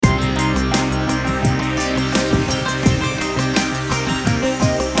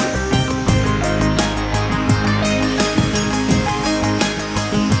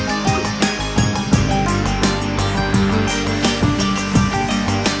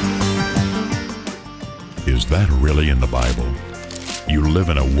Is that really in the Bible? You live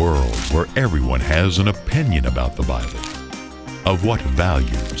in a world where everyone has an opinion about the Bible. Of what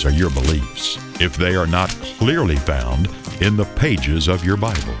values are your beliefs if they are not clearly found in the pages of your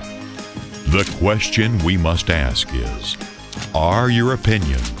Bible? The question we must ask is, are your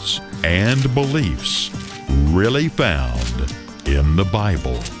opinions and beliefs really found in the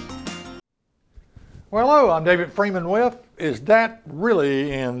Bible? Well, hello, I'm David Freeman with Is That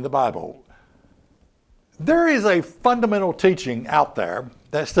Really in the Bible? There is a fundamental teaching out there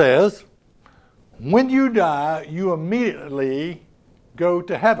that says when you die, you immediately go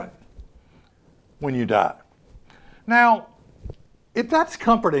to heaven when you die. Now, if that's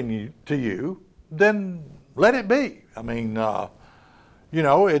comforting to you, then let it be. I mean,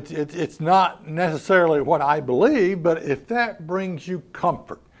 it's not necessarily what I believe, but if that brings you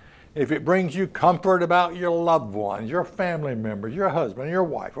comfort, if it brings you comfort about your loved ones, your family members, your husband, your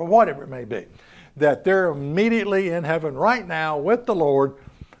wife, or whatever it may be, that they're immediately in heaven right now with the Lord,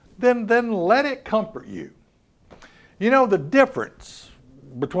 then let it comfort you. You know, the difference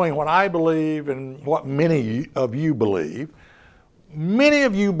between what I believe and what many of you believe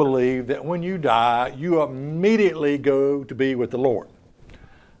that when you die, you immediately go to be with the Lord.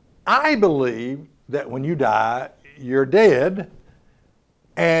 I believe that when you die, you're dead,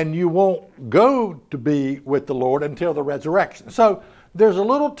 and you won't go to be with the Lord until the resurrection. So there's a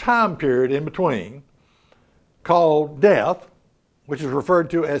little time period in between called death, which is referred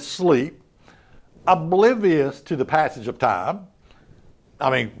to as sleep, oblivious to the passage of time. I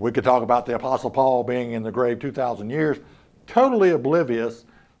mean, we could talk about the Apostle Paul being in the grave 2,000 years, totally oblivious.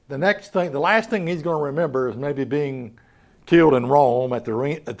 The last thing he's going to remember is maybe being killed in Rome at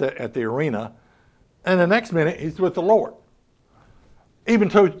the arena, and the next minute he's with the Lord. Even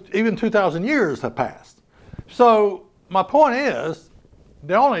 2,000 years have passed. So my point is,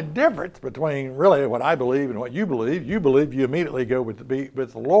 the only difference between really what I believe and what you believe you immediately go with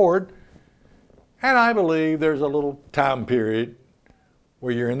the Lord, and I believe there's a little time period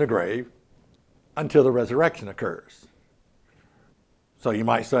where you're in the grave until the resurrection occurs. So you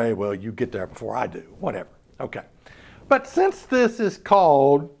might say, well, you get there before I do, whatever. Okay. But since this is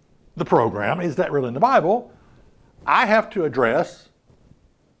called the program, Is That Really in the Bible? I have to address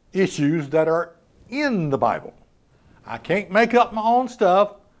issues that are in the Bible. I can't make up my own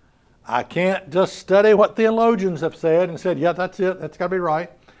stuff. I can't just study what theologians have said and said, yeah, that's it, that's got to be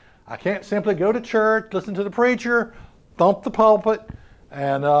right. I can't simply go to church, listen to the preacher, thump the pulpit,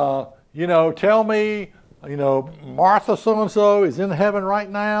 and tell me, Martha so-and-so is in heaven right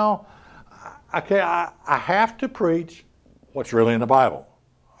now. I have to preach what's really in the Bible.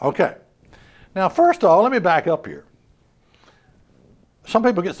 Okay. Now, first of all, let me back up here. Some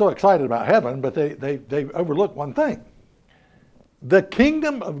people get so excited about heaven, but they overlook one thing. The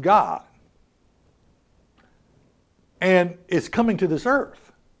kingdom of God and it's coming to this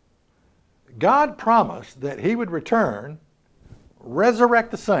earth. God promised that he would return,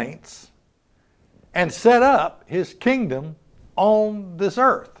 resurrect the saints, and set up his kingdom on this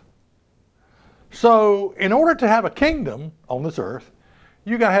earth. So in order to have a kingdom on this earth,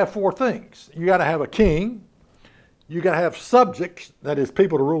 you got to have four things. You got to have a king. You got to have subjects, that is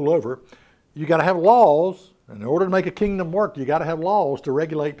people to rule over. You got to have laws. In order to make a kingdom work, you got to have laws to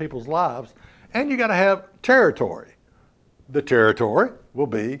regulate people's lives. And you got to have territory. The territory will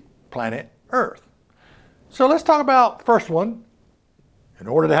be planet Earth. So let's talk about the first one. In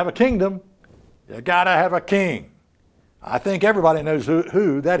order to have a kingdom, you got to have a king. I think everybody knows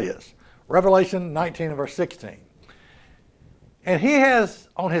who that is. Revelation 19 and verse 16. And he has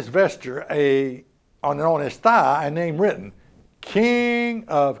on his vesture on his thigh a name written, King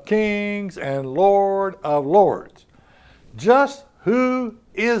of Kings and Lord of Lords. Just who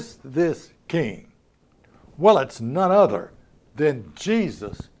is this king? Well, it's none other than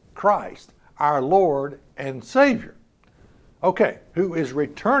Jesus Christ, our Lord and Savior. Okay, who is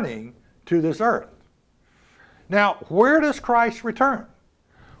returning to this earth. Now, where does Christ return?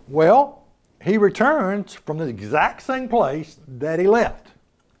 Well, he returns from the exact same place that he left.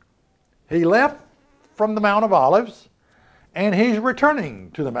 He left from the Mount of Olives, and he's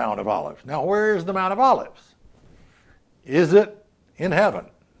returning to the Mount of Olives. Now, where is the Mount of Olives? Is it in heaven?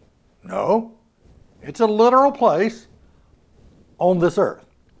 No. It's a literal place on this earth.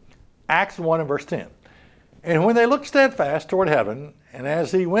 Acts 1 and verse 10. And when they looked steadfast toward heaven, and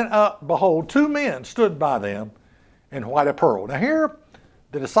as he went up, behold, two men stood by them in white apparel. Now here,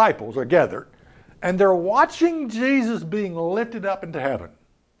 the disciples are gathered, and they're watching Jesus being lifted up into heaven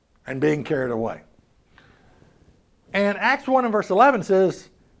and being carried away. And Acts 1 and verse 11 says,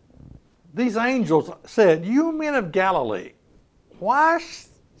 these angels said, you men of Galilee, why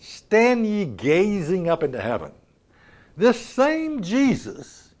stand ye gazing up into heaven. This same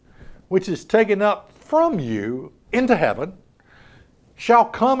Jesus, which is taken up from you into heaven, shall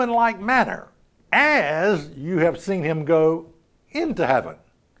come in like manner, as you have seen him go into heaven.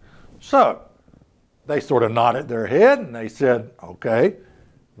 So, they sort of nodded their head and they said, okay,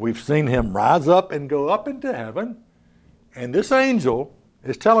 we've seen him rise up and go up into heaven, and this angel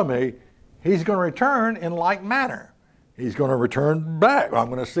is telling me he's going to return in like manner. He's going to return back. I'm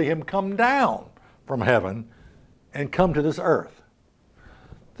going to see him come down from heaven and come to this earth.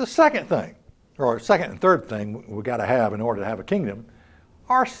 The second thing, or second and third thing we got to have in order to have a kingdom,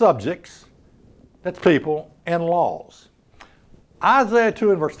 are subjects, that's people, and laws. Isaiah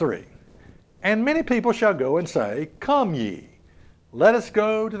 2 and verse 3. And many people shall go and say, come ye, let us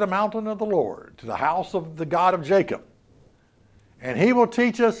go to the mountain of the Lord, to the house of the God of Jacob. And he will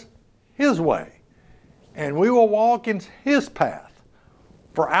teach us his way, and we will walk in his path.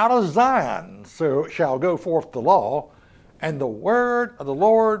 For out of Zion so shall go forth the law, and the word of the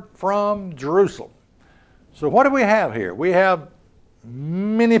Lord from Jerusalem. So what do we have here? We have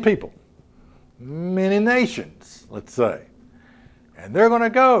many people, many nations, let's say. And they're going to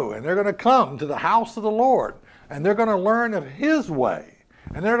go and they're going to come to the house of the Lord, and they're going to learn of his way.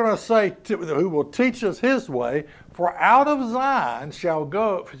 And they're going to say, who will teach us his way, for out of Zion shall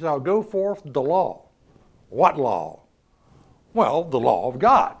go forth the law. What law? Well, the law of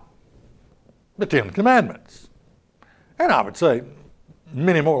God, the 10 Commandments. And I would say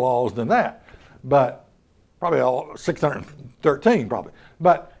many more laws than that, but probably all 613 probably.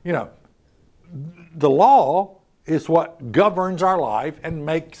 But, the law is what governs our life and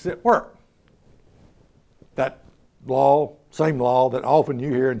makes it work. That law, same law that often you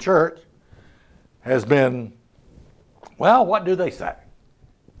hear in church, has been, well, what do they say?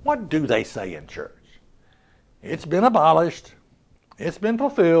 What do they say in church? It's been abolished. It's been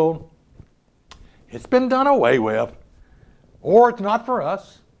fulfilled. It's been done away with. Or it's not for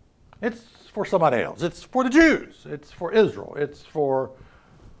us. It's for somebody else. It's for the Jews. It's for Israel. It's for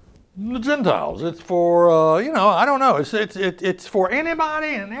the Gentiles. It's for, I don't know. It's for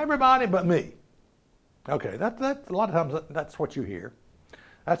anybody and everybody but me. Okay, that's a lot of times that's what you hear.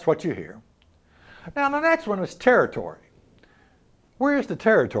 That's what you hear. Now, the next one is territory. Where is the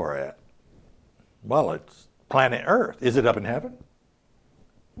territory at? Well, it's planet Earth. Is it up in heaven?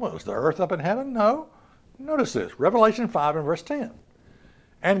 Well, is the earth up in heaven? No. Notice this, Revelation 5 and verse 10.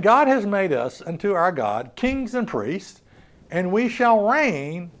 And God has made us unto our God kings and priests, and we shall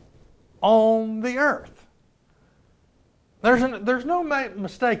reign on the earth. There's no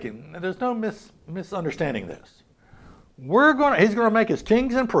mistaking, there's no misunderstanding this. He's going to make us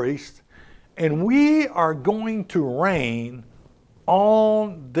kings and priests, and we are going to reign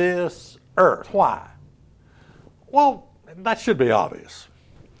on this earth. Why? Well, that should be obvious.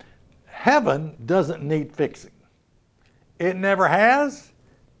 Heaven doesn't need fixing. It never has,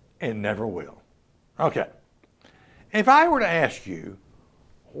 it never will. Okay. If I were to ask you,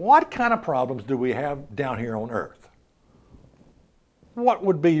 what kind of problems do we have down here on earth? What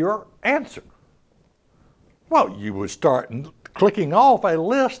would be your answer? Well, you would start clicking off a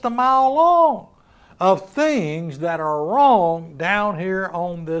list a mile long of things that are wrong down here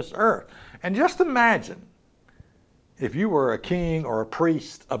on this earth. And just imagine if you were a king or a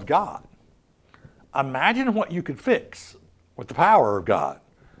priest of God. Imagine what you could fix with the power of God,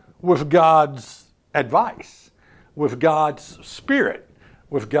 with God's advice, with God's spirit,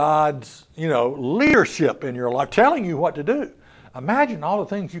 with God's, leadership in your life, telling you what to do. Imagine all the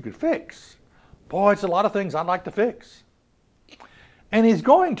things you could fix. Boy, it's a lot of things I'd like to fix. And he's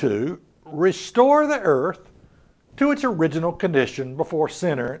going to restore the earth to its original condition before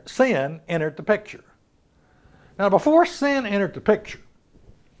sin entered the picture. Now, before sin entered the picture,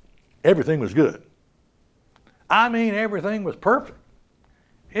 everything was good. I mean, everything was perfect.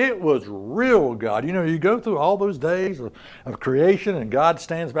 It was real God. You go through all those days of creation, and God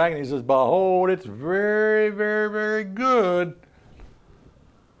stands back and he says, behold, it's very, very, very good.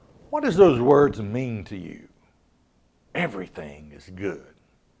 What does those words mean to you? Everything is good.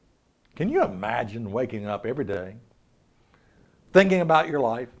 Can you imagine waking up every day, thinking about your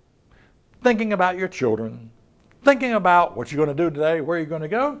life, thinking about your children, thinking about what you're going to do today, where you're going to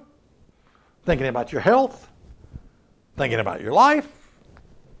go, thinking about your health, thinking about your life,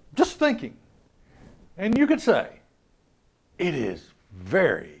 just thinking. And you could say, everything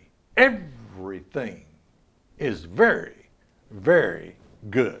is very, very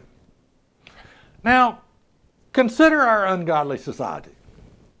good. Now, consider our ungodly society.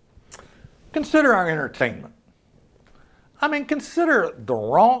 Consider our entertainment. Consider the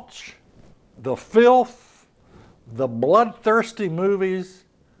raunch, the filth, the bloodthirsty movies,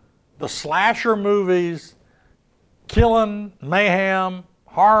 the slasher movies, killing, mayhem,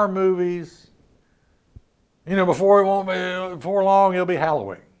 horror movies. You know, before long it'll be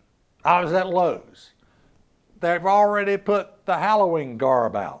Halloween. I was at Lowe's. They've already put the Halloween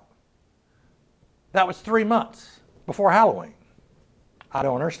garb out. That was 3 months before Halloween. I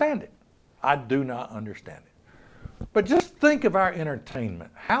don't understand it. I do not understand it. But just think of our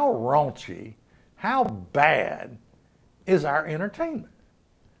entertainment. How raunchy, how bad is our entertainment?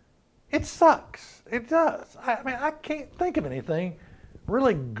 It sucks. It does. I mean, I can't think of anything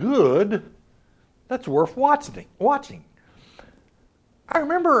really good that's worth watching. I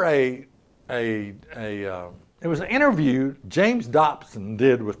remember it was an interview James Dobson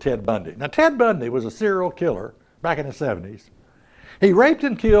did with Ted Bundy. Now, Ted Bundy was a serial killer back in the 70s. He raped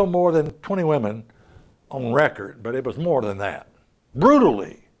and killed more than 20 women on record, but it was more than that.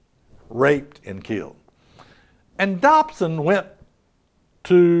 Brutally raped and killed. And Dobson went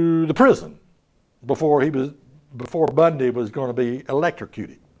to the prison before Bundy was going to be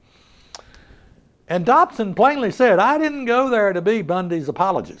electrocuted. And Dobson plainly said, I didn't go there to be Bundy's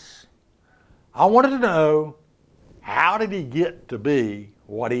apologist. I wanted to know, how did he get to be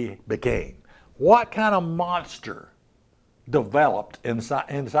what he became? What kind of monster developed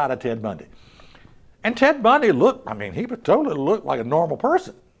inside of Ted Bundy? And Ted Bundy he totally looked like a normal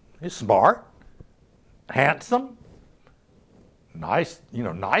person. He's smart, handsome, nice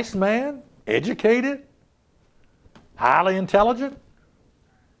man, educated, highly intelligent.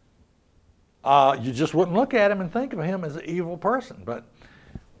 You just wouldn't look at him and think of him as an evil person. But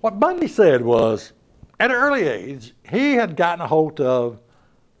what Bundy said was, at an early age, he had gotten a hold of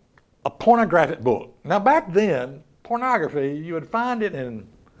a pornographic book. Now, back then, pornography, you would find it in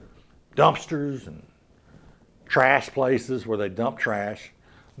dumpsters and trash places where they dump trash.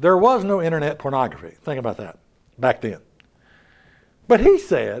 There was no internet pornography. Think about that back then. But he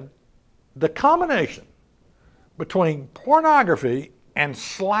said the combination between pornography and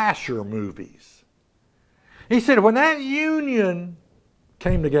slasher movies. He said when that union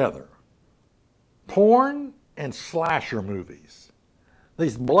came together, porn and slasher movies,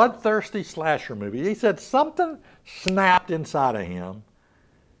 these bloodthirsty slasher movies, he said something snapped inside of him,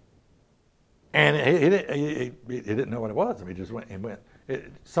 and he didn't know what it was. He just went,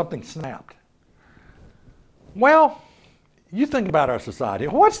 something snapped. Well, you think about our society.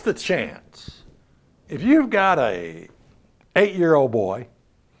 What's the chance if you've got a 8-year-old boy,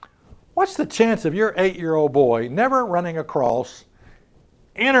 what's the chance of your 8-year-old boy never running across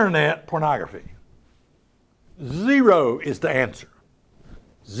internet pornography? 0 is the answer.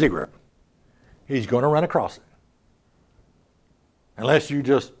 0. He's going to run across it. Unless you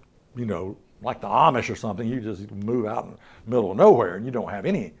just, like the Amish or something, you just move out in the middle of nowhere and you don't have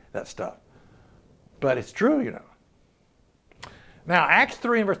any of that stuff. But it's true, Now, Acts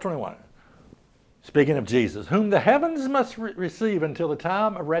 3 and verse 21. Speaking of Jesus, whom the heavens must receive until the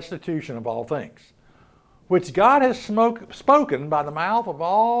time of restitution of all things, which God has spoken by the mouth of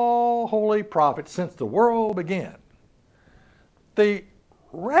all holy prophets since the world began. The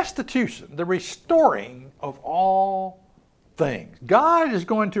restitution, the restoring of all things. God is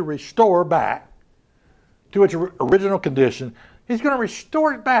going to restore back to its original condition. He's going to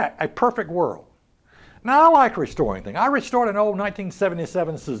restore it back, a perfect world. Now, I like restoring things. I restored an old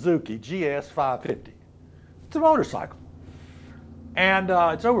 1977 Suzuki GS 550. It's a motorcycle. And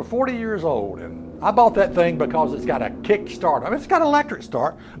it's over 40 years old. And I bought that thing because it's got a kick start. I mean, it's got electric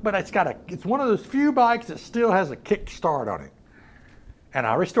start, but it's one of those few bikes that still has a kick start on it. And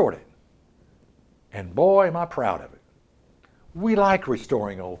I restored it. And boy, am I proud of it. We like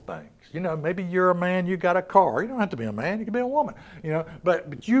restoring old things. Maybe you're a man, you got a car. You don't have to be a man, you can be a woman.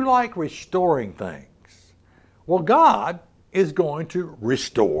 But you like restoring things. Well, God is going to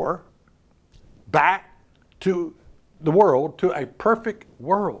restore back to the world, to a perfect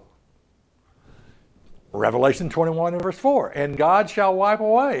world. Revelation 21 and verse 4. And God shall wipe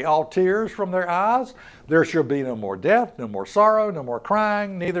away all tears from their eyes. There shall be no more death, no more sorrow, no more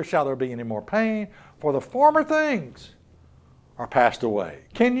crying, neither shall there be any more pain, for the former things are passed away.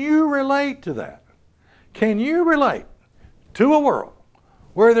 Can you relate to that? Can you relate to a world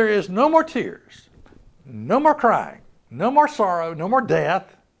where there is no more tears, no more crying, no more sorrow, no more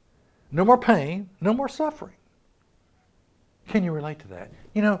death, no more pain, no more suffering? Can you relate to that?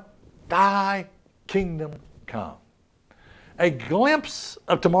 Thy kingdom come. A glimpse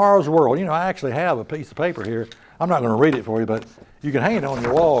of tomorrow's world. I actually have a piece of paper here. I'm not going to read it for you, but you can hang it on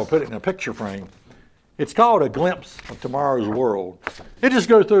your wall or put it in a picture frame. It's called A Glimpse of Tomorrow's World. It just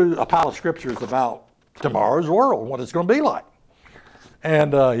goes through a pile of scriptures about tomorrow's world, what it's going to be like.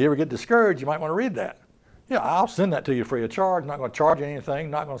 And you ever get discouraged, you might want to read that. Yeah, I'll send that to you free of charge. Not going to charge you anything.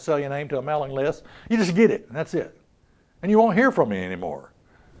 Not going to sell your name to a mailing list. You just get it, and that's it. And you won't hear from me anymore.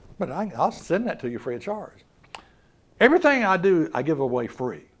 But I'll send that to you free of charge. Everything I do, I give away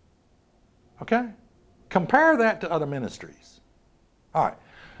free. Okay? Compare that to other ministries. All right.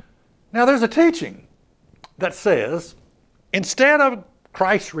 Now, there's a teaching that says, instead of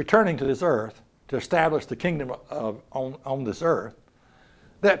Christ returning to this earth to establish the kingdom on this earth,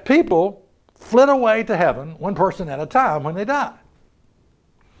 that people fled away to heaven, one person at a time, when they die.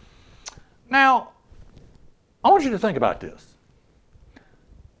 Now, I want you to think about this.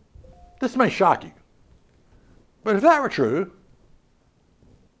 This may shock you. But if that were true,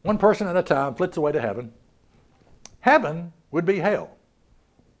 one person at a time flits away to heaven, heaven would be hell.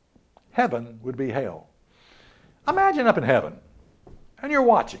 Heaven would be hell. Imagine up in heaven, and you're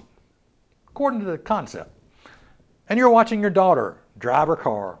watching, according to the concept, and you're watching your daughter drive her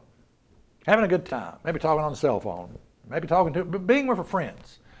car, having a good time, maybe talking on the cell phone, maybe being with her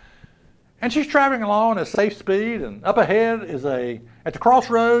friends. And she's traveling along at a safe speed, and up ahead at the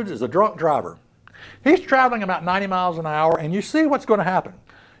crossroads is a drunk driver. He's traveling about 90 miles an hour, and you see what's going to happen.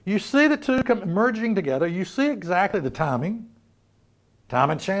 You see the two merging together. You see exactly the timing. Time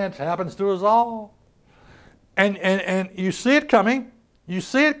and chance happens to us all. And you see it coming. You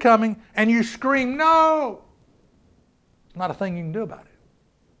see it coming, and you scream, no! Not a thing you can do about it.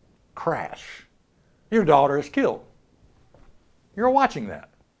 Crash. Your daughter is killed. You're watching that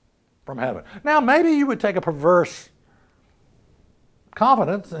from heaven. Now, maybe you would take a perverse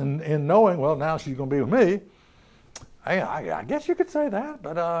confidence in knowing, well, now she's going to be with me. I guess you could say that,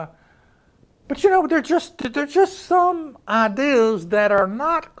 but you know, they're just some ideas that are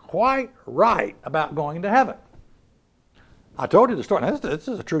not quite right about going to heaven. I told you the story. Now, this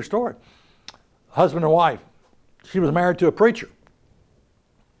is a true story. Husband and wife. She was married to a preacher.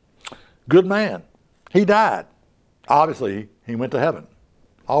 Good man. He died. Obviously, he went to heaven.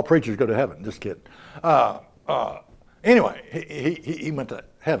 All preachers go to heaven. Just kidding. Anyway, he went to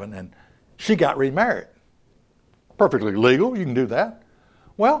heaven, and she got remarried. Perfectly legal. You can do that.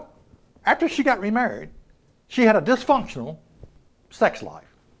 Well, after she got remarried, she had a dysfunctional sex life.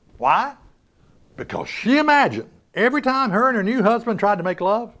 Why? Because she imagined every time her and her new husband tried to make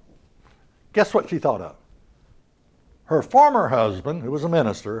love, guess what she thought of? Her former husband, who was a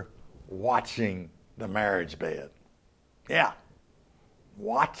minister, watching the marriage bed. Yeah,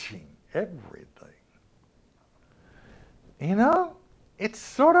 watching everything. You know, it's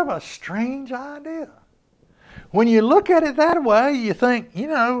sort of a strange idea. When you look at it that way, you think, you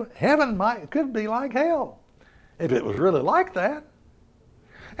know, heaven could be like hell if it was really like that.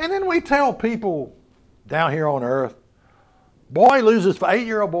 And then we tell people down here on earth,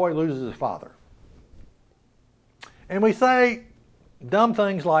 8-year-old boy loses his father. And we say dumb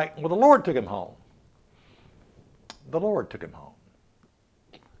things like, well, the Lord took him home. The Lord took him home.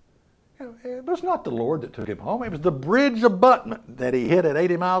 It was not the Lord that took him home. It was the bridge abutment that he hit at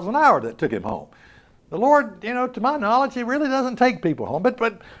 80 miles an hour that took him home. The Lord, you know, to my knowledge, he really doesn't take people home.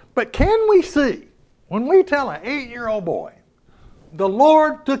 But can we see, when we tell an 8-year-old boy, the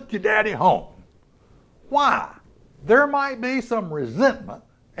Lord took your daddy home, why? There might be some resentment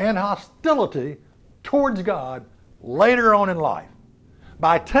and hostility towards God later on in life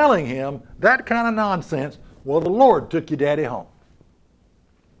by telling him that kind of nonsense, well, the Lord took your daddy home.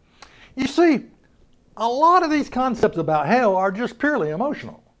 You see, a lot of these concepts about hell are just purely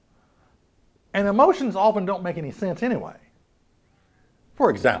emotional. And emotions often don't make any sense anyway. For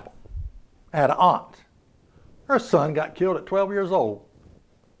example, I had an aunt. Her son got killed at 12 years old.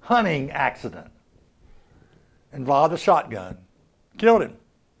 Hunting accident. Involved a shotgun. Killed him.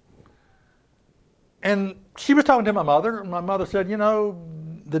 And she was talking to my mother, and my mother said, you know,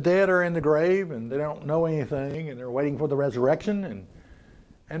 the dead are in the grave, and they don't know anything, and they're waiting for the resurrection.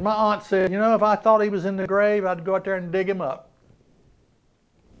 And my aunt said, you know, if I thought he was in the grave, I'd go out there and dig him up.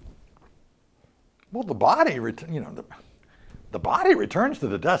 Well, the body, the body returns to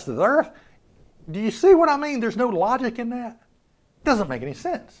the dust of the earth. Do you see what I mean? There's no logic in that. It doesn't make any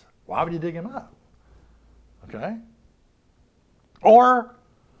sense. Why would you dig him up? Okay? Or,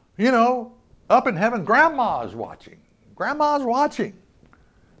 you know, up in heaven, grandma's watching. Grandma's watching.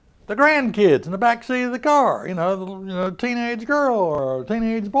 The grandkids in the back seat of the car, teenage girl or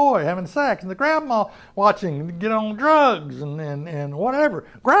teenage boy having sex, and the grandma watching get on drugs and whatever.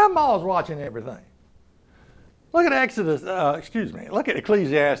 Grandma's watching everything. Look at look at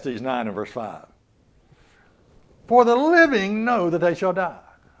Ecclesiastes 9 and verse 5. For the living know that they shall die,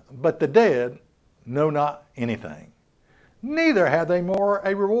 but the dead know not anything. Neither have they more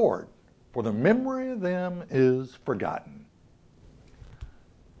a reward, for the memory of them is forgotten.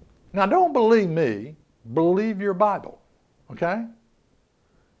 Now, don't believe me believe your Bible. Okay?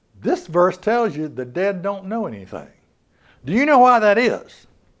 This verse tells you the dead don't know anything. Do you know why that is?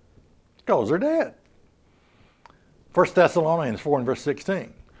 Because they're dead. 1 Thessalonians 4 and verse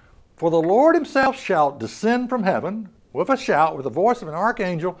 16. For the Lord himself shall descend from heaven with a shout, with the voice of an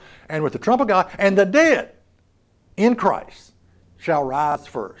archangel, and with the trump of God, and the dead in Christ shall rise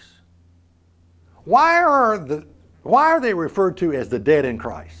first. Why are they referred to as the dead in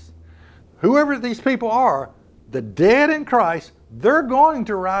Christ? Whoever these people are, the dead in Christ, they're going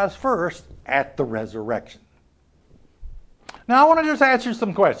to rise first at the resurrection. Now I want to just ask you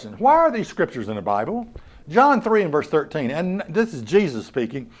some questions. Why are these scriptures in the Bible? John 3 and verse 13, and this is Jesus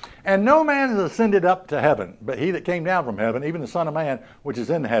speaking, and no man has ascended up to heaven, but he that came down from heaven, even the Son of Man, which is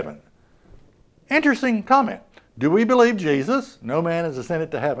in heaven. Interesting comment. Do we believe Jesus, no man has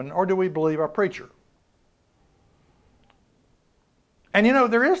ascended to heaven, or do we believe our preacher? And you know,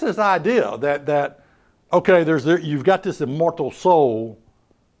 there is this idea that okay, you've got this immortal soul.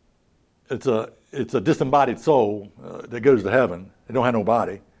 It's a disembodied soul that goes to heaven. It don't have no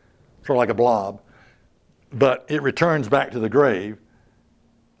body, sort of like a blob. But it returns back to the grave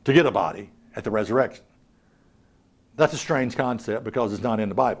to get a body at the resurrection. That's a strange concept because it's not in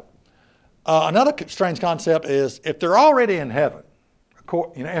the Bible. Another strange concept is if they're already in heaven,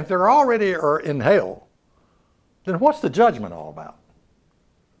 if they're already or in hell, then what's the judgment all about?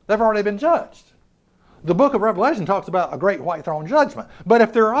 They've already been judged. The book of Revelation talks about a great white throne judgment. But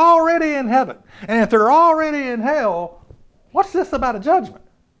if they're already in heaven, and if they're already in hell, what's this about a judgment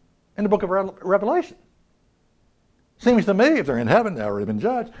in the book of Revelation? Seems to me if they're in heaven, they've already been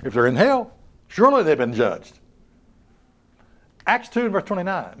judged. If they're in hell, surely they've been judged. Acts 2 verse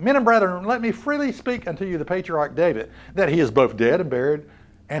 29. Men and brethren, let me freely speak unto you the patriarch David, that he is both dead and buried,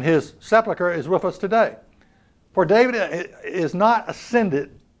 and his sepulchre is with us today. For David is not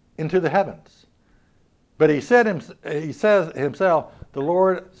ascended into the heavens. But he says himself, the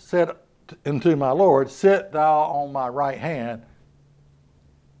Lord said unto my Lord, sit thou on my right hand.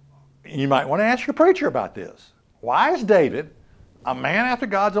 You might want to ask your preacher about this. Why is David, a man after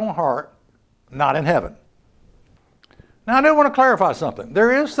God's own heart, not in heaven? Now I do want to clarify something.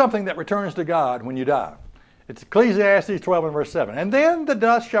 There is something that returns to God when you die. It's Ecclesiastes 12 and verse 7. And then the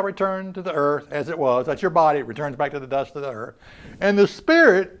dust shall return to the earth as it was. That's your body. It returns back to the dust of the earth. And the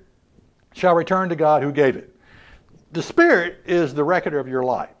spirit shall return to God who gave it. The spirit is the record of your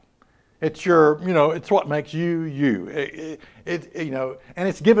life. It's it's what makes you you. And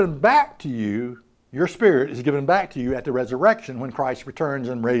it's given back to you. Your spirit is given back to you at the resurrection when Christ returns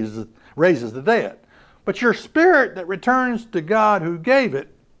and raises the dead. But your spirit that returns to God who gave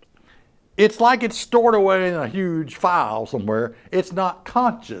it, it's like it's stored away in a huge file somewhere. It's not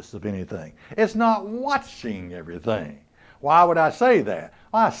conscious of anything. It's not watching everything. Why would I say that?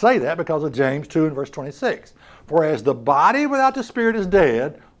 Well, I say that because of James 2 and verse 26. For as the body without the spirit is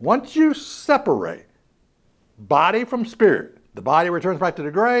dead, once you separate body from spirit, the body returns back to the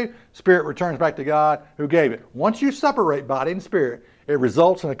grave, spirit returns back to God who gave it. Once you separate body and spirit, it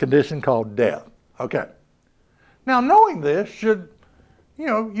results in a condition called death. Okay. Now knowing this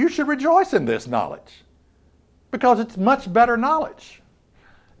you should rejoice in this knowledge because it's much better knowledge.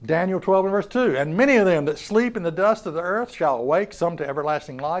 Daniel 12 and verse 2, and many of them that sleep in the dust of the earth shall awake, some to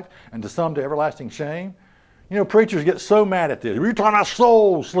everlasting life and to some to everlasting shame. Preachers get so mad at this. You're talking about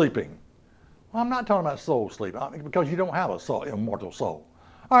soul sleeping. Well, I'm not talking about soul sleep because you don't have a soul, immortal soul.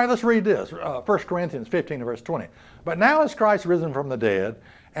 All right, let's read this. 1 Corinthians 15 and verse 20. But now is Christ risen from the dead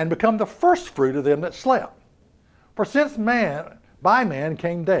and become the first fruit of them that slept. For since by man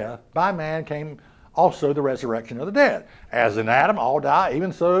came death, by man came also the resurrection of the dead. As in Adam all die,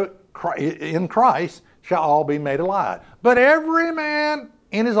 even so in Christ shall all be made alive. But every man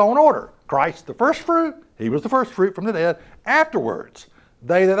in his own order. Christ the first fruit, he was the first fruit from the dead. Afterwards,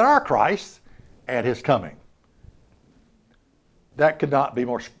 they that are Christ at his coming. That could not be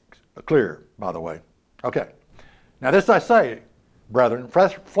more clear, by the way. Okay. Now this I say, brethren,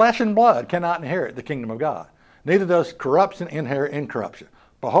 flesh and blood cannot inherit the kingdom of God. Neither does corruption inherit incorruption.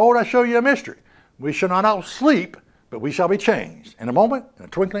 Behold, I show you a mystery. We shall not all sleep, but we shall be changed. In a moment, in a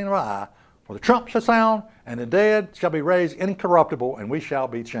twinkling of an eye, for the trump shall sound, and the dead shall be raised incorruptible, and we shall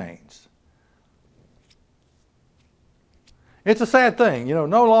be changed. It's a sad thing.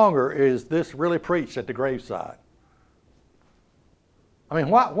 No longer is this really preached at the graveside. I mean,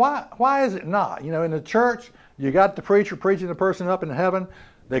 why is it not? In the church, you got the preacher preaching the person up in heaven.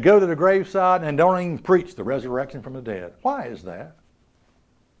 They go to the graveside and don't even preach the resurrection from the dead. Why is that?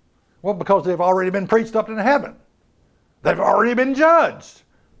 Well, because they've already been preached up in heaven. They've already been judged,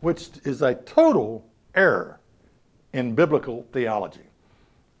 which is a total error in biblical theology.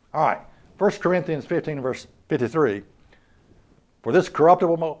 All right, 1 Corinthians 15 verse 53, for this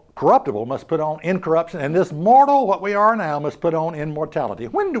corruptible must put on incorruption, and this mortal, what we are now, must put on immortality.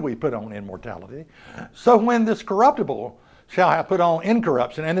 When do we put on immortality? So when this corruptible shall have put on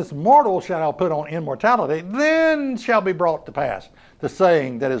incorruption, and this mortal shall have put on immortality, then shall be brought to pass the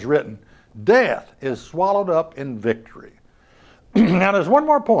saying that is written, death is swallowed up in victory. Now there's one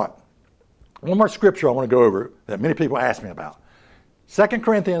more point, one more scripture I want to go over that many people ask me about. 2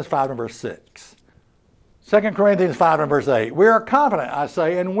 Corinthians 5 and verse 6. 2 Corinthians 5 and verse 8. We are confident, I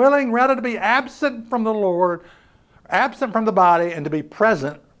say, and willing rather to be absent from the Lord, absent from the body, and to be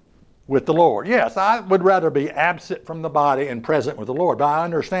present with the Lord. Yes, I would rather be absent from the body and present with the Lord, but I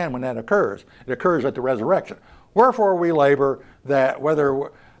understand when that occurs. It occurs at the resurrection. Wherefore we labor that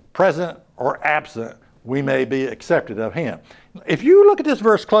whether present or absent, we may be accepted of him. If you look at this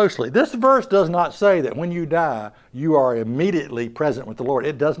verse closely, this verse does not say that when you die, you are immediately present with the Lord.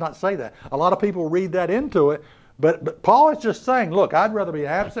 It does not say that. A lot of people read that into it, but Paul is just saying, look, I'd rather be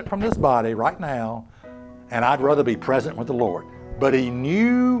absent from this body right now, and I'd rather be present with the Lord. But he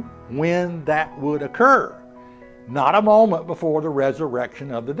knew when that would occur, not a moment before the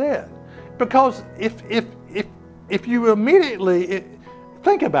resurrection of the dead. Because if you immediately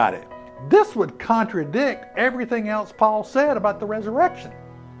think about it, this would contradict everything else Paul said about the resurrection.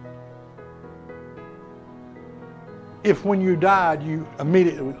 If when you died, you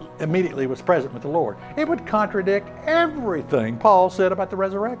immediately was present with the Lord, it would contradict everything Paul said about the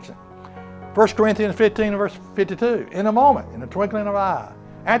resurrection. 1 Corinthians 15 verse 52, in a moment, in the twinkling of an eye,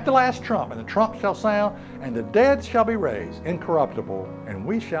 at the last trump, and the trump shall sound, and the dead shall be raised incorruptible, and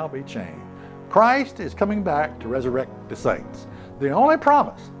we shall be changed. Christ is coming back to resurrect the saints. The only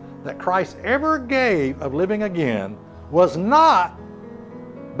promise that Christ ever gave of living again was not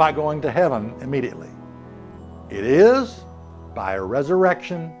by going to heaven immediately. It is by a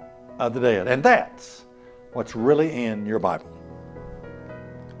resurrection of the dead. And that's what's really in your Bible.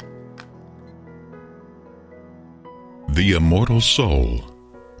 The immortal soul.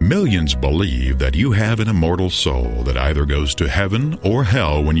 Millions believe that you have an immortal soul that either goes to heaven or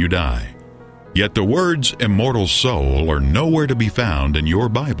hell when you die. Yet the words immortal soul are nowhere to be found in your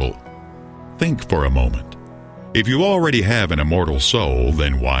Bible. Think for a moment. If you already have an immortal soul,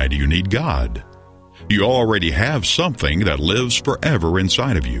 then why do you need God? You already have something that lives forever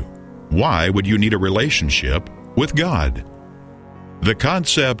inside of you. Why would you need a relationship with God? The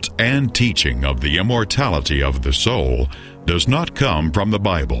concept and teaching of the immortality of the soul does not come from the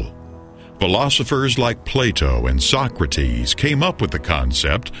Bible. Philosophers like Plato and Socrates came up with the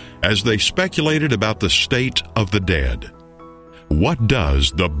concept as they speculated about the state of the dead. What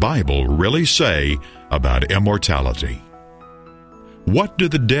does the Bible really say about immortality? What do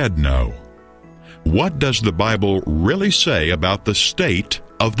the dead know? What does the Bible really say about the state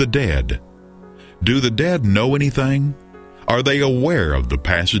of the dead? Do the dead know anything? Are they aware of the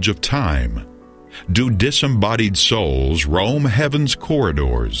passage of time? Do disembodied souls roam heaven's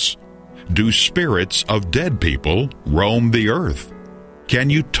corridors? Do spirits of dead people roam the earth? Can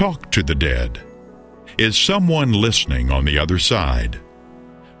you talk to the dead? Is someone listening on the other side?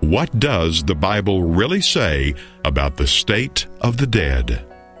 What does the Bible really say about the state of the dead?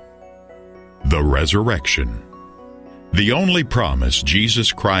 The resurrection. The only promise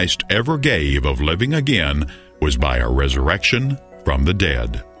Jesus Christ ever gave of living again was by a resurrection from the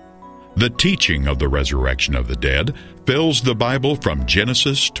dead. The teaching of the resurrection of the dead fills the Bible from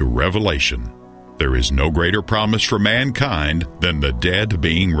Genesis to Revelation. There is no greater promise for mankind than the dead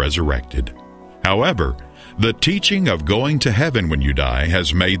being resurrected. However, the teaching of going to heaven when you die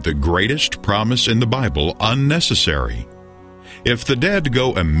has made the greatest promise in the Bible unnecessary. If the dead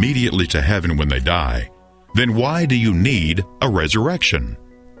go immediately to heaven when they die, then why do you need a resurrection?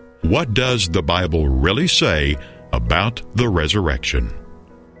 What does the Bible really say about the resurrection?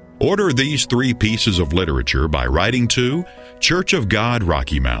 Order these 3 pieces of literature by writing to Church of God,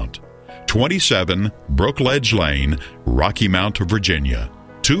 Rocky Mount, 27 Brookledge Lane, Rocky Mount, Virginia,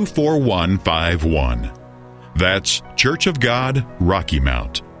 24151. That's Church of God, Rocky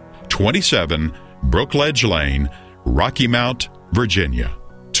Mount, 27 Brookledge Lane, Rocky Mount, Virginia,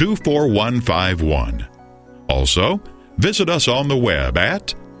 24151. Also, visit us on the web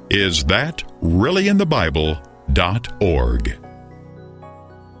at isthatreallyinthebible.org.